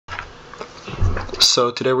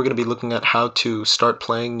So today we're going to be looking at how to start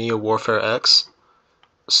playing Neo Warfare X.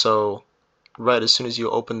 So right as soon as you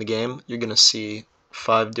open the game, you're going to see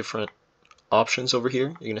 5 different options over here.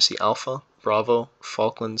 You're going to see Alpha, Bravo,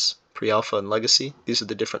 Falklands, Pre-Alpha, and Legacy. These are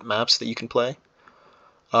the different maps that you can play.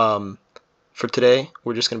 For today,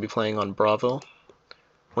 we're just going to be playing on Bravo.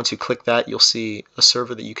 Once you click that, you'll see a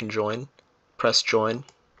server that you can join. Press join.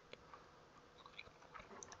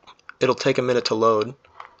 It'll take a minute to load,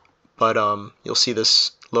 but you'll see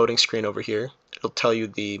this loading screen over here. It'll tell you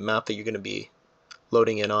the map that you're going to be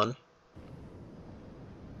loading in on.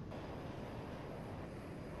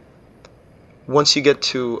 Once you get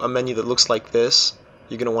to a menu that looks like this,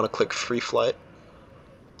 you're going to want to click Free Flight.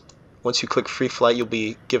 Once you click Free Flight, you'll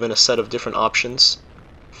be given a set of different options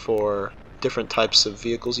for different types of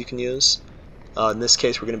vehicles you can use. In this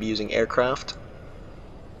case, we're going to be using aircraft.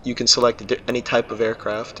 You can select any type of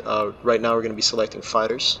aircraft. Right now we're going to be selecting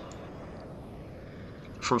fighters.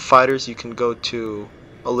 From fighters, you can go to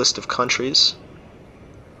a list of countries.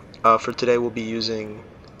 For today, we'll be using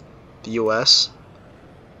the US.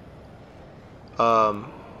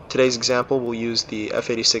 Today's example, we'll use the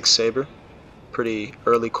F-86 Sabre, pretty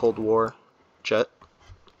early Cold War jet.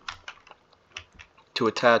 To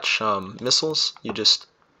attach missiles,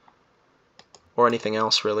 or anything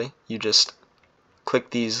else really, you just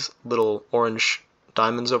click these little orange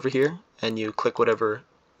diamonds over here, and you click whatever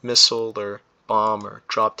missile or bomb or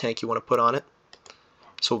drop tank you want to put on it.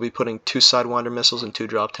 So we'll be putting 2 Sidewinder missiles and 2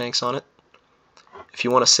 drop tanks on it. If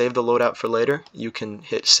you want to save the loadout for later, you can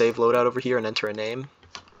hit Save Loadout over here and enter a name.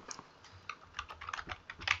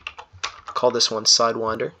 Call this one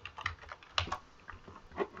Sidewinder.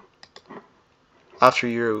 After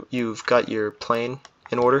you've got your plane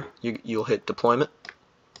in order, you'll hit Deployment.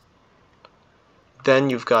 Then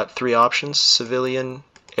you've got 3 options: Civilian,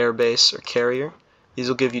 Airbase, or Carrier. These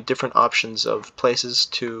will give you different options of places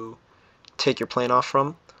to take your plane off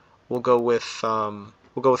from. We'll go with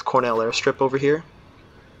Cornell Airstrip over here.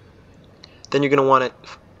 Then you're going to want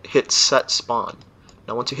to hit Set Spawn.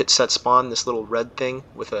 Now once you hit Set Spawn, this little red thing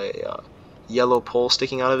with a yellow pole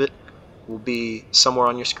sticking out of it will be somewhere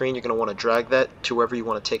on your screen. You're going to want to drag that to wherever you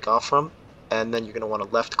want to take off from, and then you're going to want to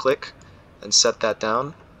left click and set that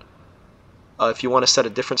down. If you want to set a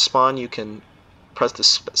different spawn, you can press the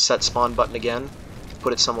Set Spawn button again,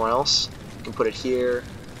 put it somewhere else. You can put it here,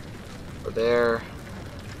 or there,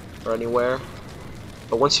 or anywhere.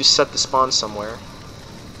 But once you set the spawn somewhere,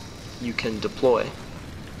 you can deploy.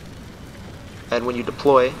 And when you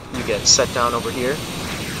deploy, you get set down over here.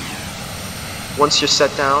 Once you're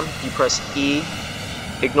set down, you press E.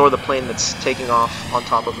 Ignore the plane that's taking off on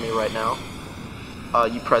top of me right now.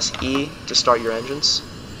 You press E to start your engines.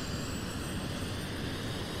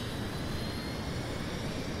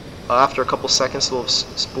 After a couple seconds, it'll have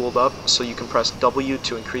spooled up, so you can press W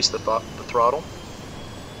to increase the throttle.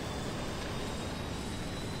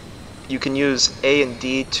 You can use A and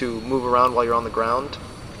D to move around while you're on the ground.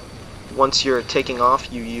 Once you're taking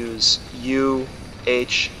off, you use U,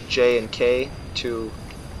 H, J, and K to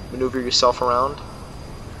maneuver yourself around.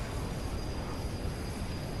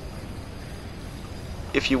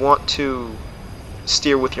 If you want to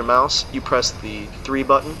steer with your mouse, you press the 3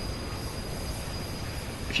 button.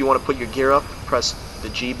 If you want to put your gear up, press the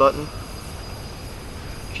G button.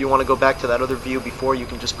 If you want to go back to that other view before, you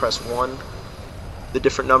can just press 1. The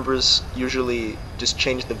different numbers usually just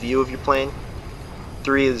change the view of your plane.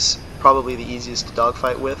 3 is probably the easiest to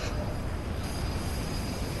dogfight with.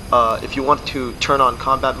 If you want to turn on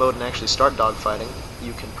combat mode and actually start dogfighting,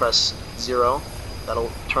 you can press 0. That'll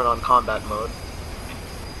turn on combat mode.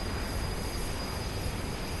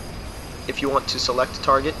 If you want to select a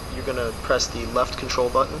target, you're going to press the left control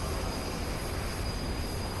button.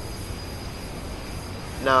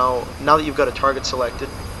 Now that you've got a target selected,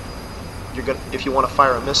 if you want to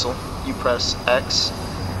fire a missile, you press X,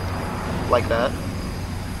 like that.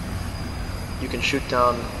 You can shoot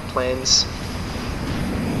down planes.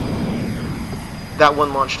 That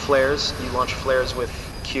one launched flares. You launch flares with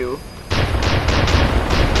Q.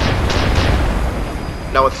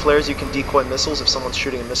 Now with flares, you can decoy missiles if someone's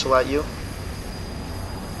shooting a missile at you.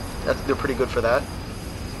 They're pretty good for that.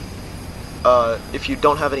 If you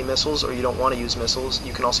don't have any missiles, or you don't want to use missiles,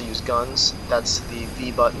 you can also use guns. That's the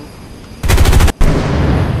V button.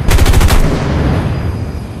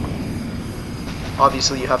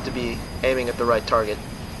 Obviously, you have to be aiming at the right target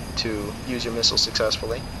to use your missile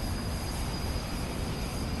successfully.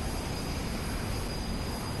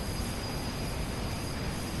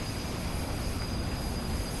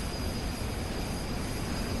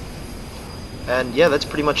 And yeah, that's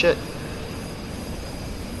pretty much it.